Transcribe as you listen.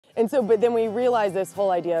And so, but then we realized this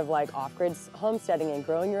whole idea of like off-grid homesteading and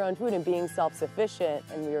growing your own food and being self-sufficient.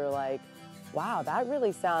 And we were like, wow, that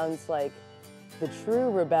really sounds like the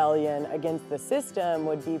true rebellion against the system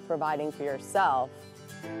would be providing for yourself.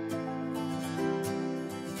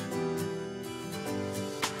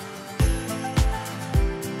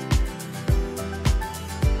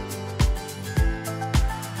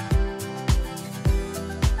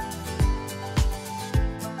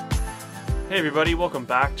 Hey everybody, welcome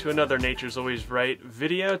back to another Nature's Always Right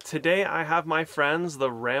video. Today I have my friends,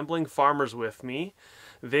 the Ramblin Farmers, with me.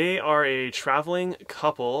 They are a traveling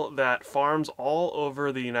couple that farms all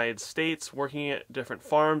over the United States, working at different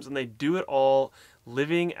farms, and they do it all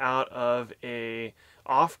living out of a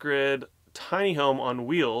off-grid tiny home on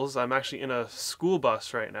wheels. I'm actually in a school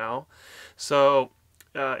bus right now. So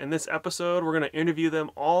in this episode, we're going to interview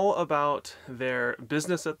them all about their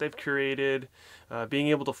business that they've created, being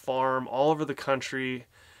able to farm all over the country,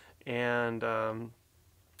 and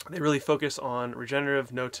they really focus on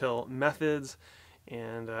regenerative no-till methods,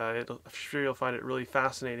 and I'm sure you'll find it really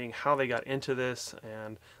fascinating how they got into this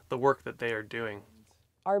and the work that they are doing.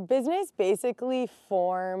 Our business basically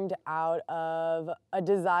formed out of a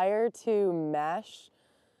desire to mesh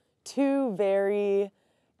two very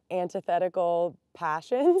antithetical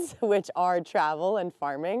passions, which are travel and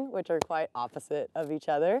farming, which are quite opposite of each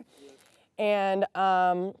other. And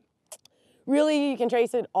really you can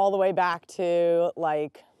trace it all the way back to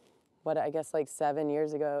like, what I guess like 7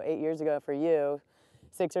 years ago, 8 years ago for you,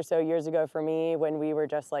 6 or so years ago for me, when we were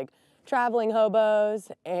just like traveling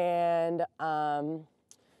hobos. And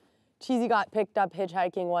Cheesy got picked up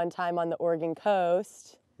hitchhiking one time on the Oregon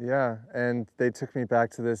coast. Yeah, and they took me back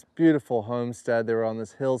to this beautiful homestead. They were on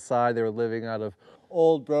this hillside. They were living out of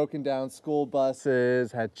old broken down school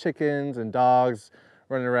buses, had chickens and dogs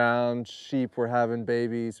running around, sheep were having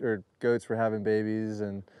babies, or goats were having babies.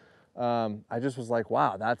 And I just was like,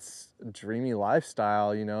 wow, that's a dreamy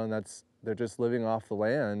lifestyle, you know, and they're just living off the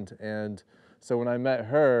land. And so when I met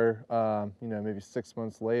her, you know, maybe 6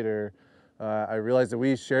 months later, I realized that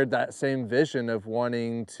we shared that same vision of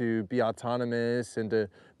wanting to be autonomous and to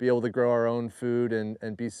be able to grow our own food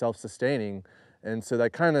and be self-sustaining. And so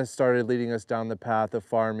that kind of started leading us down the path of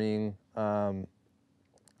farming,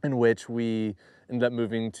 in which we ended up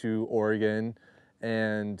moving to Oregon,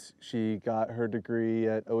 and she got her degree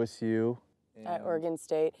at OSU. At Oregon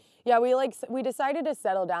State. Yeah, we decided to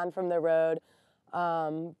settle down from the road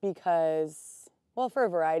because, well, for a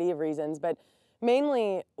variety of reasons, but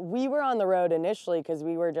mainly we were on the road initially because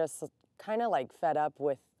we were just kind of like fed up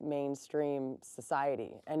with mainstream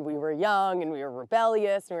society, and we were young and we were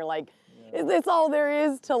rebellious, and we were like, is this all there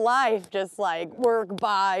is to life? Just like work,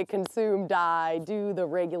 buy, consume, die, do the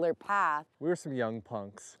regular path. We were some young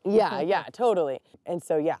punks. Yeah, totally. And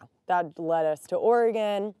so yeah, that led us to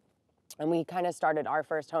Oregon, and we kind of started our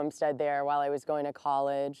first homestead there while I was going to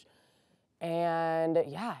college. And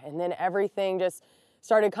yeah, and then everything just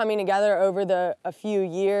started coming together over a few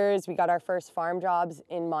years. We got our first farm jobs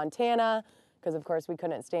in Montana because, of course, we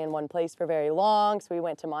couldn't stay in one place for very long. So we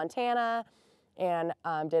went to Montana and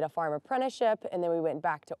did a farm apprenticeship. And then we went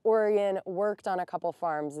back to Oregon, worked on a couple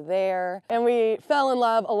farms there. And we fell in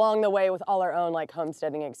love along the way with all our own like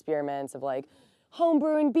homesteading experiments of like home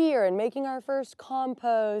brewing beer and making our first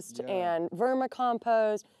compost and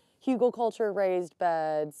vermicompost, hugelkulture raised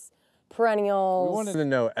beds, perennials. We wanted to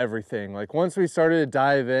know everything. Like once we started to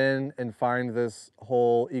dive in and find this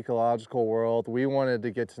whole ecological world, we wanted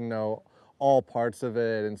to get to know all parts of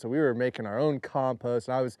it. And so we were making our own compost,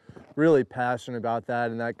 and I was really passionate about that,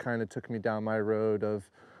 and that kind of took me down my road of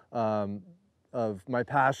my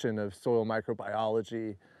passion of soil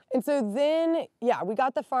microbiology. And so then, yeah, we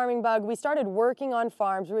got the farming bug. We started working on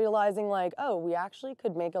farms, realizing like, oh, we actually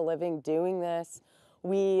could make a living doing this.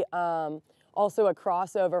 We also, a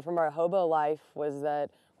crossover from our hobo life was that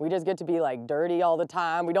we just get to be like dirty all the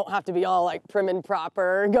time. We don't have to be all like prim and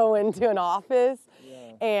proper, go into an office.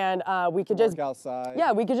 And we could just work outside.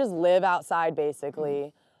 Yeah, we could just live outside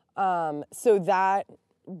basically. So that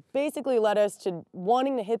basically led us to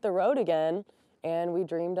wanting to hit the road again. And we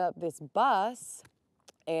dreamed up this bus,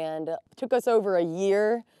 and it took us over a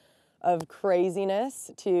year of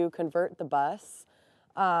craziness to convert the bus,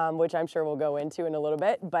 which I'm sure we'll go into in a little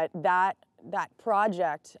bit. But that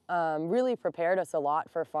project really prepared us a lot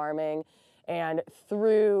for farming, and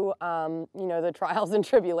through you know, the trials and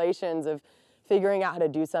tribulations of figuring out how to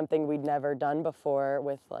do something we'd never done before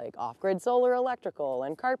with like off-grid solar electrical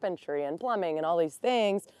and carpentry and plumbing and all these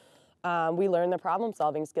things, we learned the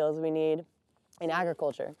problem-solving skills we need in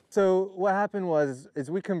agriculture. So what happened was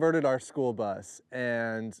we converted our school bus,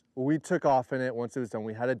 and we took off in it once it was done.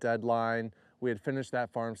 We had a deadline. We had finished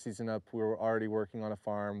that farm season up. We were already working on a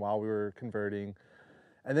farm while we were converting.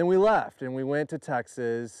 And then we left and we went to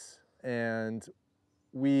Texas, and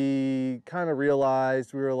we kind of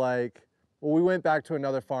realized, we were like, well, we went back to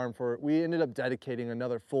another farm we ended up dedicating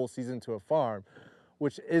another full season to a farm,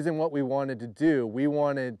 which isn't what we wanted to do. We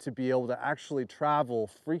wanted to be able to actually travel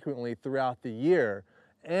frequently throughout the year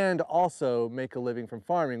and also make a living from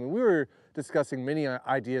farming. When we were discussing many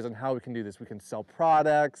ideas on how we can do this, we can sell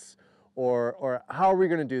products, or how are we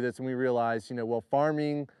gonna do this? And we realized, well,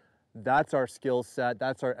 farming, that's our skill set,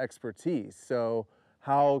 that's our expertise. So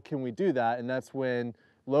how can we do that? And that's when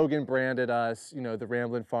Logan branded us, the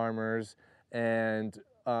Ramblin Farmers, and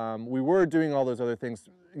we were doing all those other things,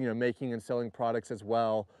 making and selling products as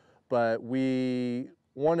well, but we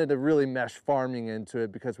wanted to really mesh farming into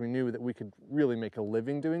it because we knew that we could really make a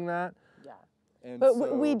living doing that. Yeah. And but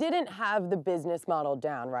so, we didn't have the business model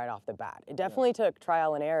down right off the bat. It definitely took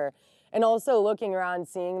trial and error. And also looking around,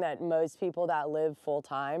 seeing that most people that live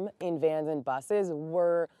full-time in vans and buses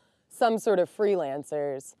were some sort of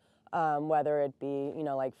freelancers, whether it be,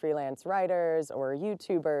 like freelance writers or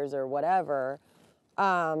YouTubers or whatever.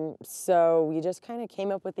 So we just kind of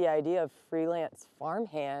came up with the idea of freelance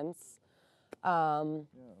farmhands, and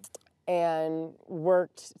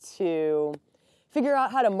worked to figure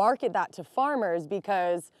out how to market that to farmers,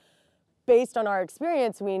 because based on our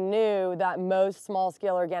experience, we knew that most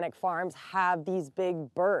small-scale organic farms have these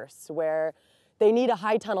big bursts where they need a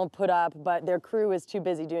high tunnel put up, but their crew is too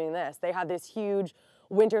busy doing this. They have this huge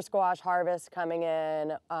winter squash harvest coming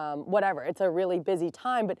in, whatever. It's a really busy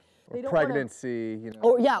time, but they don't pregnancy,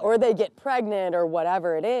 or they get pregnant or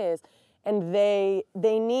whatever it is, and they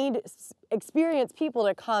need experienced people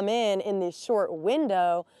to come in this short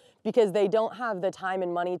window, because they don't have the time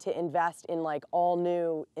and money to invest in like all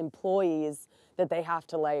new employees that they have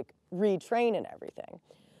to like retrain and everything.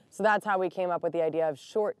 So that's how we came up with the idea of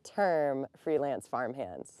short-term freelance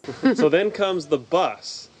farmhands. So then comes the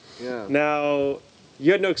bus. Yeah. Now,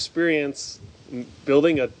 you had no experience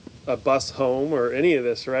building a bus home or any of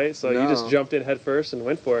this, right? So you just jumped in head first and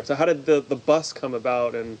went for it. So how did the bus come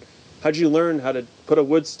about, and how'd you learn how to put a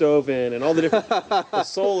wood stove in and all the different, the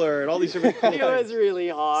solar and all these different things? It was really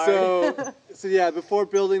hard. So yeah, before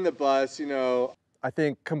building the bus, I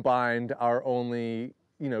think combined our only,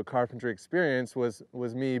 carpentry experience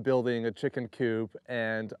was me building a chicken coop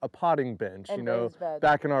and a potting bench, And raised beds.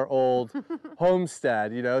 back in our old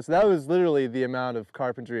homestead, So that was literally the amount of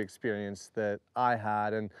carpentry experience that I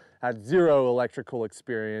had, and had zero electrical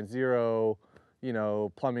experience, zero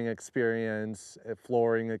plumbing experience,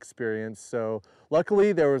 flooring experience. So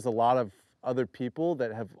luckily there was a lot of other people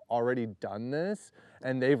that have already done this,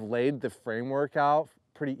 and they've laid the framework out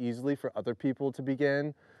pretty easily for other people to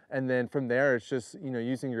begin. And then from there, it's just,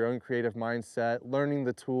 using your own creative mindset, learning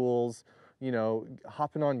the tools,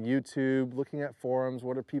 hopping on YouTube, looking at forums,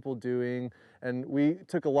 what are people doing? And we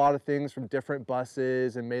took a lot of things from different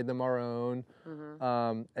buses and made them our own.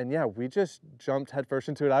 And yeah, we just jumped headfirst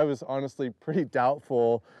into it. I was honestly pretty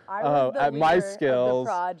doubtful at my skills.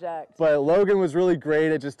 Project. But Logan was really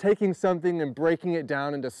great at just taking something and breaking it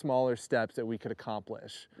down into smaller steps that we could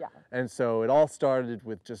accomplish. Yeah. And so it all started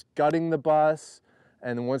with just gutting the bus.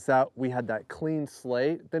 And then once we had that clean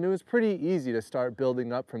slate, then it was pretty easy to start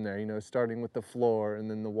building up from there, starting with the floor and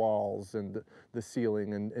then the walls and the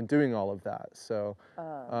ceiling and doing all of that. So,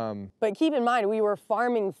 But keep in mind, we were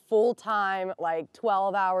farming full-time, like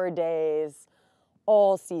 12-hour days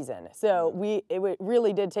all season. So it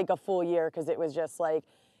really did take a full year, because it was just like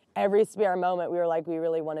every spare moment we were like, we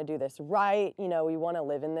really want to do this right. We want to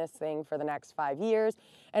live in this thing for the next 5 years.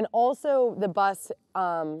 And also the bus,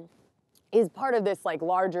 is part of this like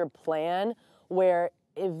larger plan where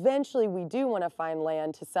eventually we do want to find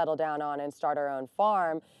land to settle down on and start our own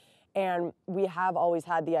farm. And we have always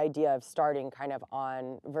had the idea of starting kind of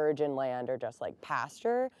on virgin land or just like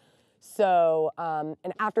pasture. So,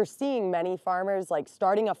 and after seeing many farmers, like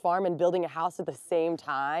starting a farm and building a house at the same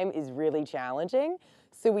time is really challenging.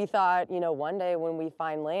 So we thought, one day when we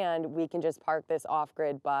find land, we can just park this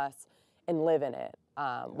off-grid bus and live in it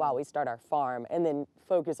while we start our farm, and then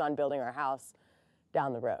focus on building our house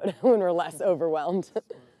down the road when we're less overwhelmed.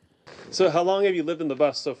 So how long have you lived in the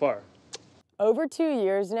bus so far? Over 2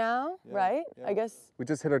 years now, right? Yeah. I guess. We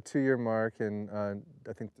just hit our 2-year mark in,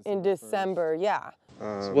 I think, In December, yeah.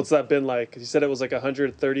 So what's that been like? 'Cause you said it was like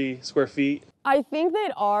 130 square feet. I think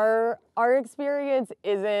that our experience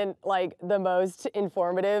isn't like the most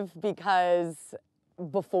informative, because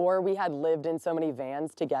before we had lived in so many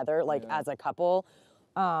vans together, like as a couple,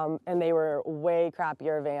 and they were way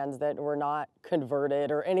crappier vans that were not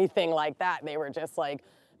converted or anything like that. They were just like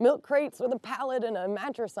milk crates with a pallet and a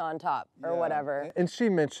mattress on top or whatever. And she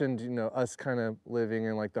mentioned, you know, us kind of living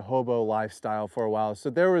in like the hobo lifestyle for a while. So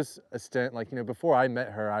there was a stint, like, you know, before I met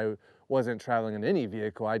her, I wasn't traveling in any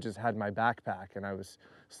vehicle. I just had my backpack and I was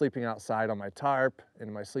sleeping outside on my tarp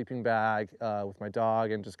in my sleeping bag with my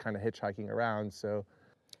dog and just kind of hitchhiking around. So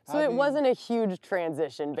it wasn't a huge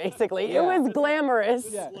transition, basically. It was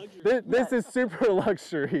glamorous. This is super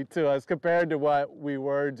luxury to us compared to what we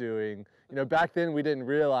were doing. You know, back then we didn't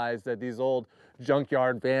realize that these old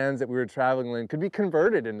junkyard vans that we were traveling in could be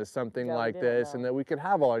converted into something like this and that we could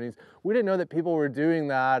have all our needs. We didn't know that people were doing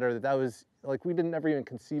that or that that was, like, we didn't ever even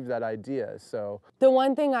conceive that idea, so. The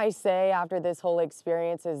one thing I say after this whole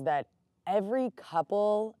experience is that every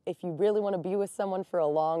couple, if you really want to be with someone for a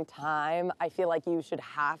long time, I feel like you should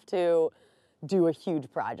have to do a huge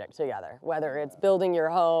project together, whether it's building your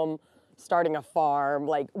home, starting a farm,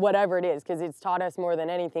 like whatever it is, because it's taught us more than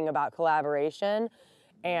anything about collaboration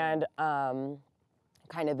and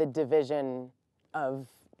kind of the division of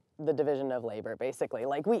labor, basically.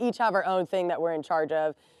 Like we each have our own thing that we're in charge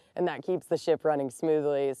of, and that keeps the ship running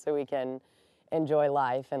smoothly so we can enjoy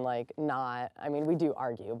life and like not, I mean, we do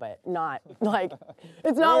argue, but not like,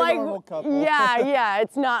 it's not like,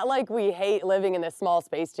 it's not like we hate living in this small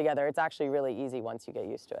space together. It's actually really easy once you get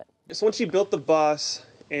used to it. So once you built the bus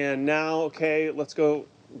and now, okay, let's go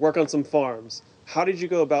work on some farms. How did you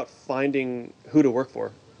go about finding who to work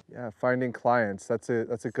for? Yeah, finding clients, that's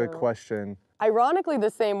a good question. Ironically, the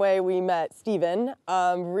same way we met Steven,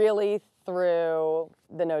 really through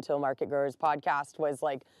the No-Till Market Growers podcast was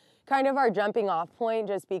like kind of our jumping off point,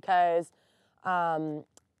 just because,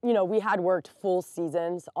 you know, we had worked full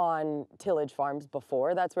seasons on tillage farms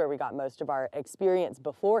before. That's where we got most of our experience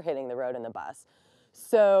before hitting the road in the bus.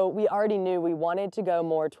 So we already knew we wanted to go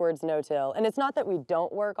more towards no-till. And it's not that we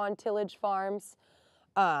don't work on tillage farms,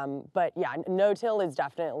 but yeah, no-till is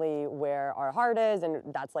definitely where our heart is, and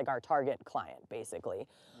that's like our target client, basically.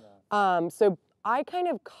 Yeah. So I kind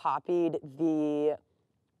of copied the,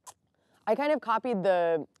 I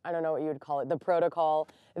don't know what you would call it, the protocol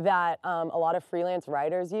that a lot of freelance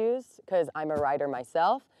writers use, because I'm a writer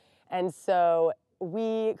myself. And so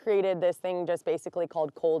we created this thing just basically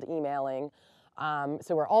called cold emailing.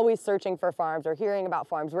 So we're always searching for farms or hearing about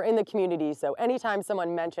farms. We're in the community, so anytime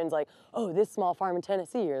someone mentions like, oh, this small farm in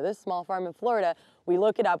Tennessee or this small farm in Florida, we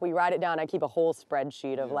look it up, we write it down. I keep a whole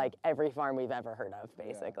spreadsheet of like every farm we've ever heard of,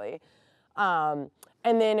 basically.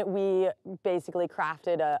 And then we basically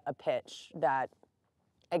crafted a pitch that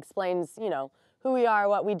explains, you know, who we are,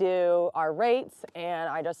 what we do, our rates, and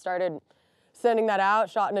I just started sending that out,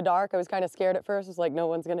 shot in the dark. I was kind of scared at first. It was like, no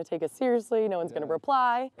one's gonna take us seriously, no one's gonna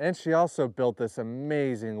reply. And she also built this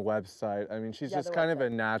amazing website. I mean, she's just kind of a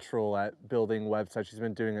natural at building websites. She's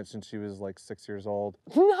been doing it since she was like 6 years old.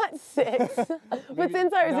 Not 6, but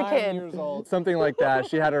since I was a kid. 9 years old. Something like that.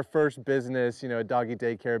 She had her first business, you know, a doggy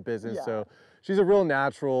daycare business. Yeah. So she's a real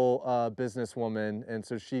natural businesswoman. And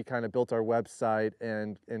so she kind of built our website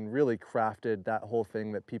and really crafted that whole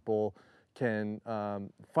thing that people can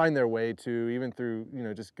find their way to, even through, you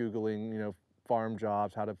know, just Googling, you know, farm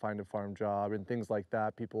jobs, how to find a farm job and things like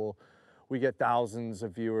that. We get thousands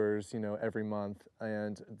of viewers, you know, every month.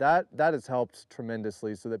 And that has helped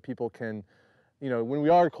tremendously so that people can, you know, when we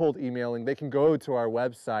are cold emailing, they can go to our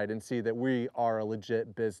website and see that we are a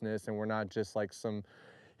legit business and we're not just like some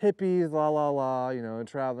hippies, la, la, la, you know,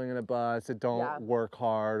 traveling in a bus that don't work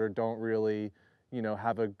hard or don't really, you know,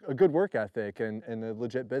 have a good work ethic and a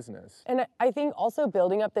legit business. And I think also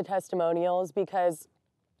building up the testimonials, because,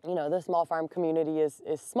 you know, the small farm community is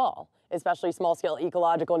small, especially small scale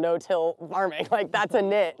ecological no-till farming. Like that's a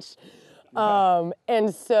niche.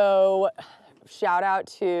 And so shout out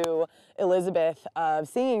to Elizabeth of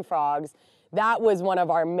Singing Frogs. That was one of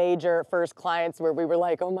our major first clients where we were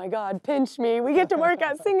like, oh my God, pinch me, we get to work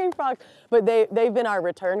at Singing Frogs. But they've been our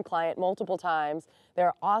return client multiple times.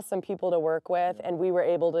 They're awesome people to work with, and we were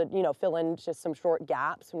able to, you know, fill in just some short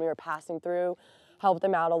gaps when we were passing through, help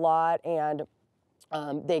them out a lot, and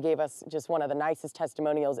they gave us just one of the nicest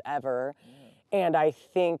testimonials ever. And I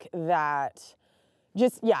think that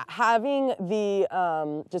just, having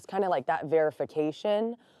the, just kind of like that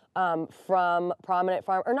verification from prominent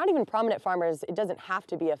farm, or not even prominent farmers, it doesn't have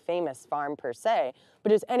to be a famous farm per se, but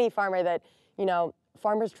just any farmer that, you know,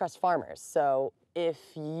 farmers trust farmers. So if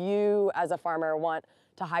you as a farmer want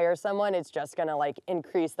to hire someone, it's just gonna like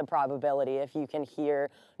increase the probability if you can hear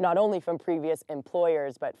not only from previous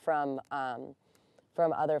employers, but from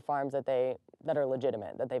other farms that are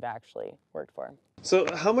legitimate, that they've actually worked for. So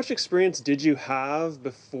how much experience did you have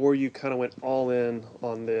before you kind of went all in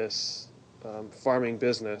on this farming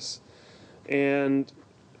business? And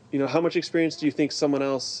how much experience do you think someone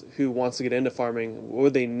else who wants to get into farming, what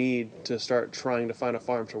would they need to start trying to find a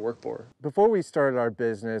farm to work for? Before we started our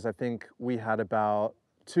business, I think we had about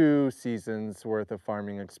 2 seasons worth of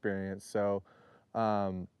farming experience. So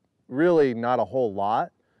really not a whole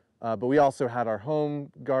lot, but we also had our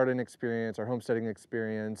home garden experience, our homesteading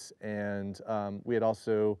experience, and we had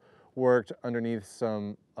also worked underneath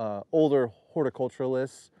some older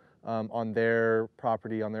horticulturalists on their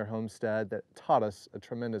property, on their homestead, that taught us a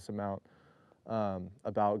tremendous amount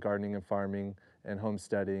about gardening and farming and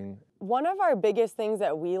homesteading. One of our biggest things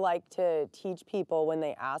that we like to teach people when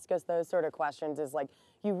they ask us those sort of questions is like,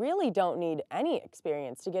 you really don't need any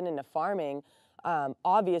experience to get into farming.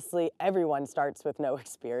 Obviously, everyone starts with no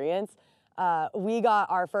experience. We got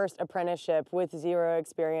our first apprenticeship with 0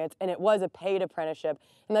 experience, and it was a paid apprenticeship.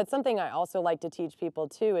 And that's something I also like to teach people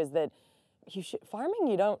too, is that farming,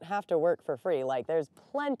 you don't have to work for free. Like, there's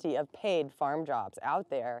plenty of paid farm jobs out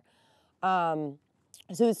there. So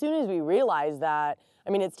as soon as we realized that, I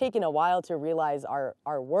mean, it's taken a while to realize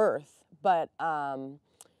our worth, but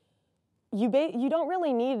you don't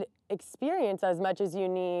really need experience as much as you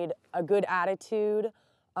need a good attitude,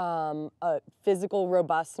 a physical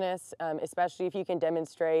robustness, especially if you can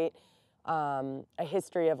demonstrate a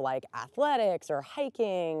history of like athletics or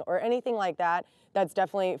hiking or anything like that. That's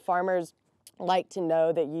definitely, farmers like to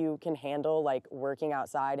know that you can handle like working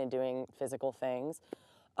outside and doing physical things.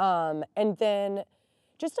 And then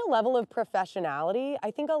just a level of professionality.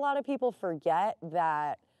 I think a lot of people forget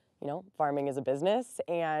that, farming is a business,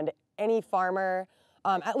 and any farmer,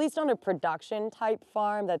 at least on a production type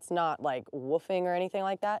farm that's not like woofing or anything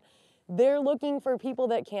like that, they're looking for people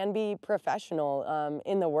that can be professional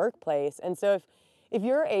in the workplace. And so if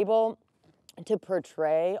you're able to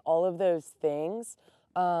portray all of those things,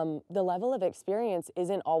 the level of experience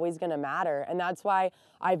isn't always going to matter. And that's why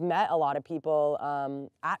I've met a lot of people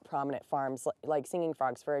at prominent farms, like Singing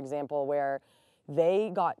Frogs, for example, where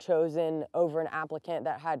they got chosen over an applicant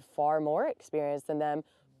that had far more experience than them,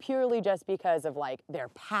 purely just because of like their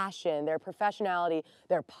passion, their professionality,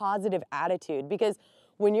 their positive attitude. Because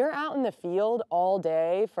when you're out in the field all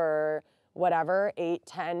day for whatever, 8,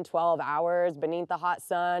 10, 12 hours beneath the hot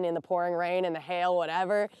sun, in the pouring rain, in the hail,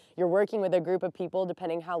 whatever, you're working with a group of people,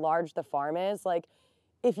 depending how large the farm is. Like,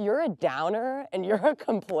 if you're a downer and you're a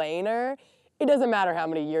complainer, it doesn't matter how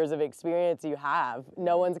many years of experience you have.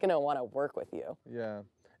 No one's gonna wanna work with you. Yeah,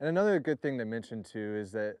 and another good thing to mention too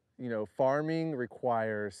is that, farming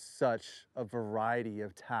requires such a variety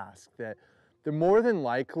of tasks that the more than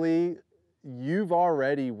likely you've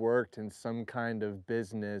already worked in some kind of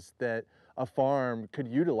business that a farm could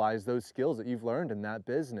utilize those skills that you've learned in that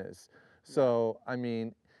business. So, I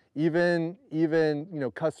mean, even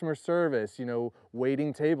customer service,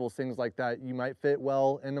 waiting tables, things like that, you might fit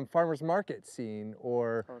well in a farmer's market scene,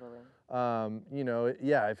 or Totally.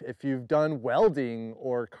 if you've done welding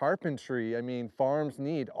or carpentry, I mean, farms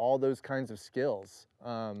need all those kinds of skills.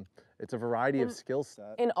 It's a variety of skill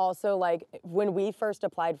set. And also, like, when we first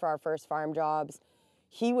applied for our first farm jobs,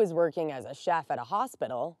 he was working as a chef at a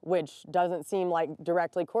hospital, which doesn't seem like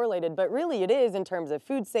directly correlated, but really it is in terms of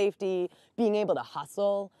food safety, being able to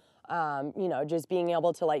hustle, just being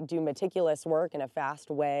able to like do meticulous work in a fast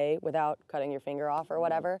way without cutting your finger off or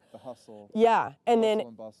whatever. The hustle. Yeah, and then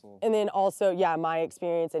bustle. and then also, yeah, my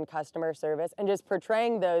experience in customer service and just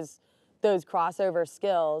portraying those crossover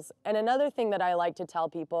skills. And another thing that I like to tell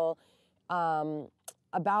people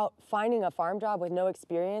about finding a farm job with no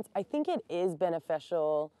experience, I think it is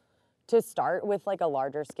beneficial to start with like a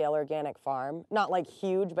larger scale organic farm. Not like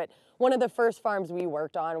huge, but one of the first farms we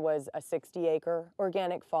worked on was a 60-acre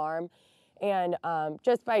organic farm. And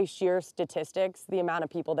just by sheer statistics, the amount of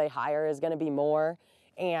people they hire is gonna be more.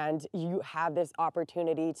 And you have this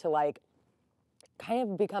opportunity to like kind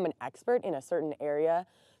of become an expert in a certain area.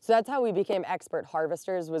 So that's how we became expert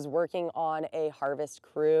harvesters, was working on a harvest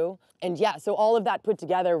crew. And yeah, so all of that put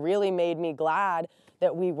together really made me glad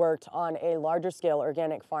that we worked on a larger scale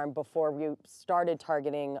organic farm before we started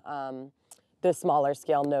targeting the smaller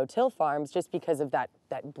scale no-till farms, just because of that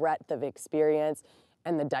breadth of experience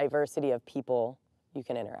and the diversity of people you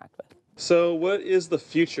can interact with. So what is the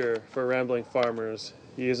future for Ramblin Farmers?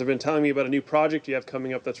 You guys have been telling me about a new project you have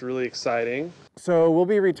coming up that's really exciting. So we'll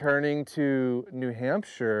be returning to New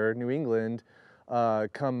Hampshire, New England,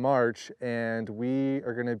 come March, and we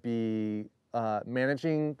are going to be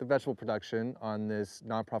managing the vegetable production on this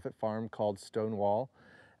nonprofit farm called Stonewall.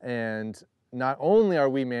 And not only are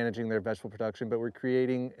we managing their vegetable production, but we're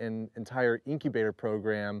creating an entire incubator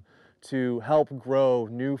program to help grow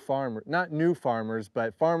new farmers, not new farmers,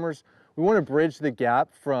 but farmers. We want to bridge the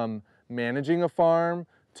gap from managing a farm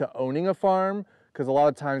to owning a farm, because a lot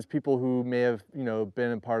of times people who may have,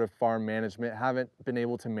 been a part of farm management haven't been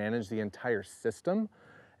able to manage the entire system.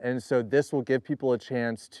 And so this will give people a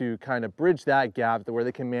chance to kind of bridge that gap where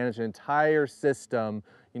they can manage an entire system,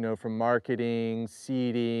 from marketing,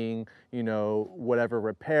 seeding, whatever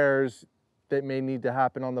repairs that may need to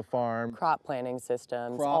happen on the farm. Crop planning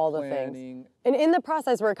systems, Crop all the planning. things. And in the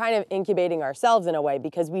process, we're kind of incubating ourselves in a way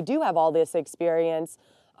because we do have all this experience,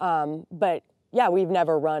 but yeah, we've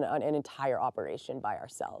never run an entire operation by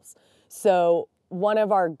ourselves. So one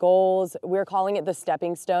of our goals, we're calling it the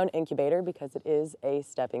Stepping Stone Incubator because it is a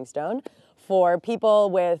stepping stone for people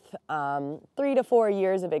with 3 to 4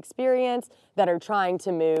 years of experience that are trying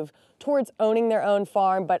to move towards owning their own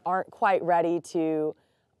farm but aren't quite ready to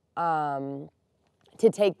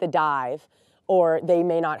take the dive, or they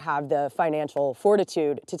may not have the financial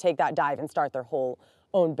fortitude to take that dive and start their whole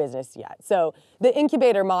own business yet. So the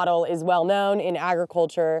incubator model is well known in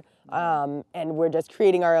agriculture, and we're just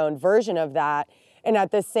creating our own version of that, and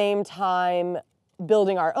at the same time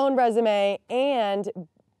building our own resume, and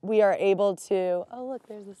we are able to, oh look,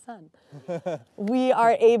 there's the sun. We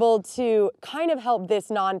are able to kind of help this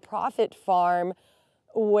nonprofit farm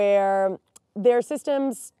where their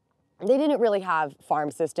systems, they didn't really have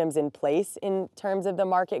farm systems in place in terms of the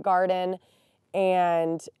market garden,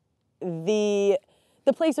 and the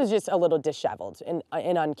place was just a little disheveled and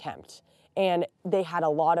unkempt, and they had a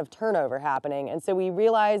lot of turnover happening. And so we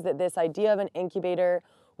realized that this idea of an incubator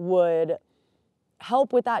would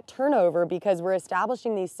help with that turnover because we're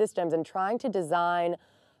establishing these systems and trying to design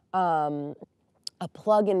a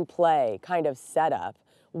plug and play kind of setup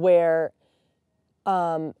where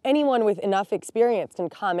anyone with enough experience can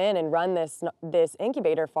come in and run this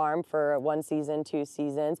incubator farm for 1 season, 2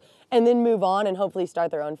 seasons, and then move on and hopefully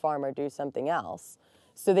start their own farm or do something else.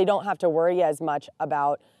 So they don't have to worry as much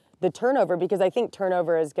about the turnover, because I think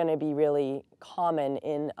turnover is going to be really common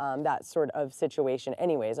in that sort of situation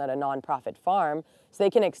anyways at a nonprofit farm. So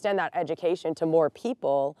they can extend that education to more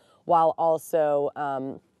people while also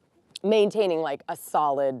maintaining like a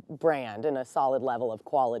solid brand and a solid level of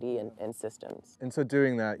quality and systems. And so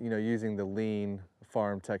doing that, using the lean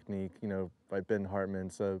farm technique, by Ben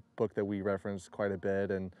Hartman's a book that we reference quite a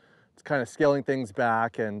bit, and it's kind of scaling things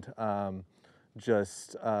back and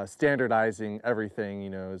just standardizing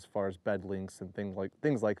everything, as far as bed links and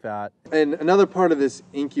things like that. And another part of this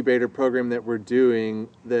incubator program that we're doing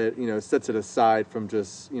that sets it aside from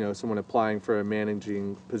just someone applying for a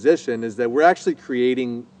managing position is that we're actually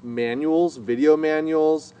creating manuals, video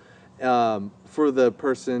manuals, for the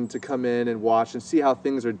person to come in and watch and see how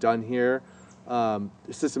things are done here.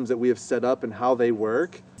 Systems that we have set up and how they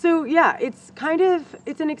work. So yeah, it's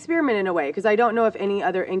an experiment in a way, because I don't know if any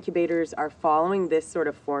other incubators are following this sort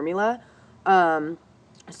of formula.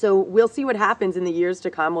 So we'll see what happens in the years to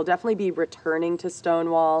come. We'll definitely be returning to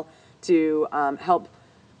Stonewall to help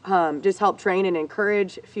train and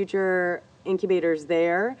encourage future incubators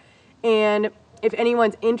there. And if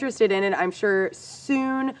anyone's interested in it, I'm sure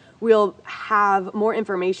soon we'll have more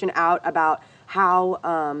information out about how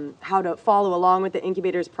to follow along with the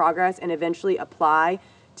incubator's progress and eventually apply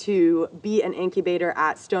to be an incubator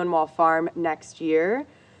at Stonewall Farm next year.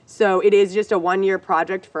 So it is just a 1-year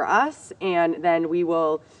project for us, and then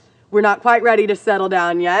we're not quite ready to settle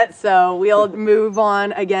down yet, so we'll move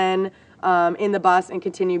on again in the bus and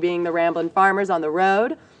continue being the Ramblin Farmers on the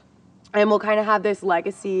road, and we'll kind of have this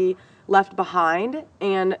legacy left behind.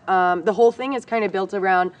 And the whole thing is kind of built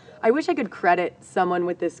around, I wish I could credit someone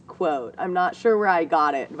with this quote. I'm not sure where I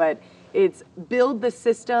got it, but it's build the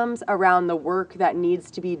systems around the work that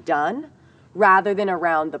needs to be done rather than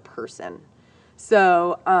around the person.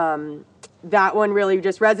 So that one really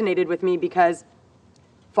just resonated with me because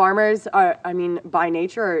farmers are, by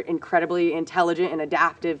nature, are incredibly intelligent and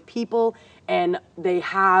adaptive people, and they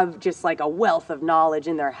have just like a wealth of knowledge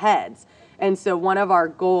in their heads. And so one of our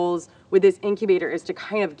goals with this incubator is to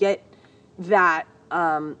kind of get that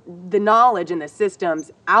the knowledge and the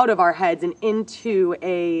systems out of our heads and into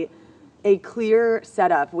a clear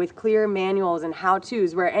setup with clear manuals and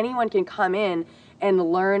how-tos where anyone can come in and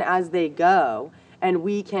learn as they go, and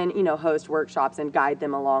we can host workshops and guide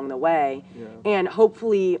them along the way. Yeah. And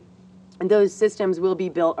hopefully those systems will be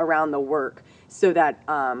built around the work so that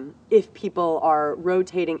if people are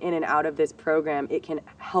rotating in and out of this program, it can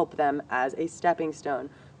help them as a stepping stone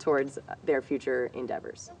towards their future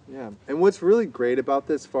endeavors. Yeah, and what's really great about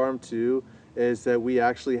this farm too is that we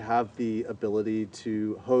actually have the ability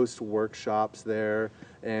to host workshops there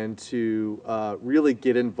and to really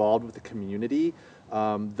get involved with the community.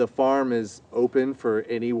 The farm is open for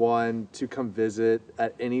anyone to come visit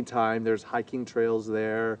at any time. There's hiking trails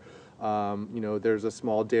there. You know, there's a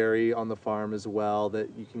small dairy on the farm as well that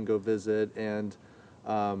you can go visit, and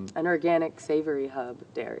an organic savory hub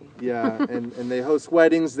dairy. yeah, and they host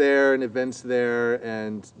weddings there and events there,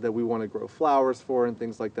 and that we want to grow flowers for and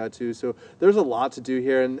things like that too. So there's a lot to do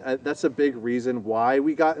here, and that's a big reason why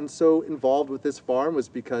we gotten so involved with this farm, was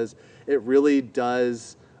because it really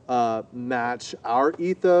does match our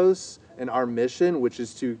ethos and our mission, which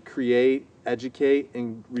is to create, educate,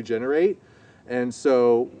 and regenerate. And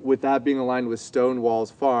so with that being aligned with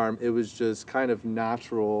Stonewall's farm, it was just kind of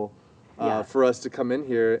natural for us to come in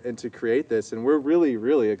here and to create this. And we're really,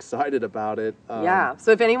 really excited about it. Yeah,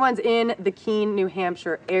 so if anyone's in the Keene, New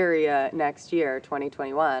Hampshire area next year,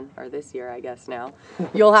 2021, or this year, I guess now,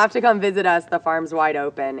 you'll have to come visit us. The farm's wide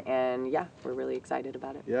open, and yeah, we're really excited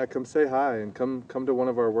about it. Yeah, come say hi and come to one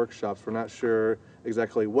of our workshops. We're not sure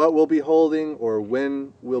exactly what we'll be holding or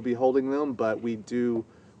when we'll be holding them, but we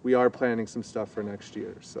are planning some stuff for next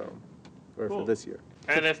year, or for this year.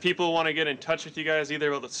 And if people want to get in touch with you guys, either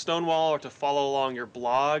with Stonewall or to follow along your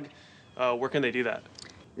blog, where can they do that?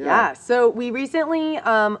 Yeah, so we recently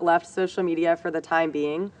left social media for the time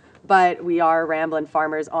being, but we are Ramblin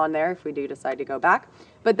Farmers on there if we do decide to go back.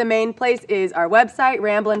 But the main place is our website,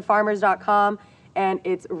 ramblinfarmers.com, and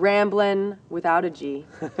it's Ramblin without a G.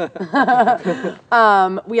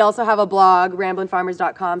 We also have a blog,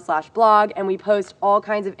 ramblinfarmers.com/blog, and we post all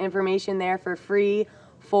kinds of information there for free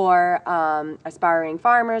for aspiring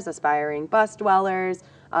farmers, aspiring bus dwellers,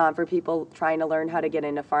 for people trying to learn how to get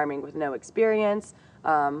into farming with no experience,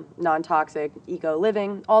 non-toxic,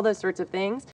 eco-living, all those sorts of things.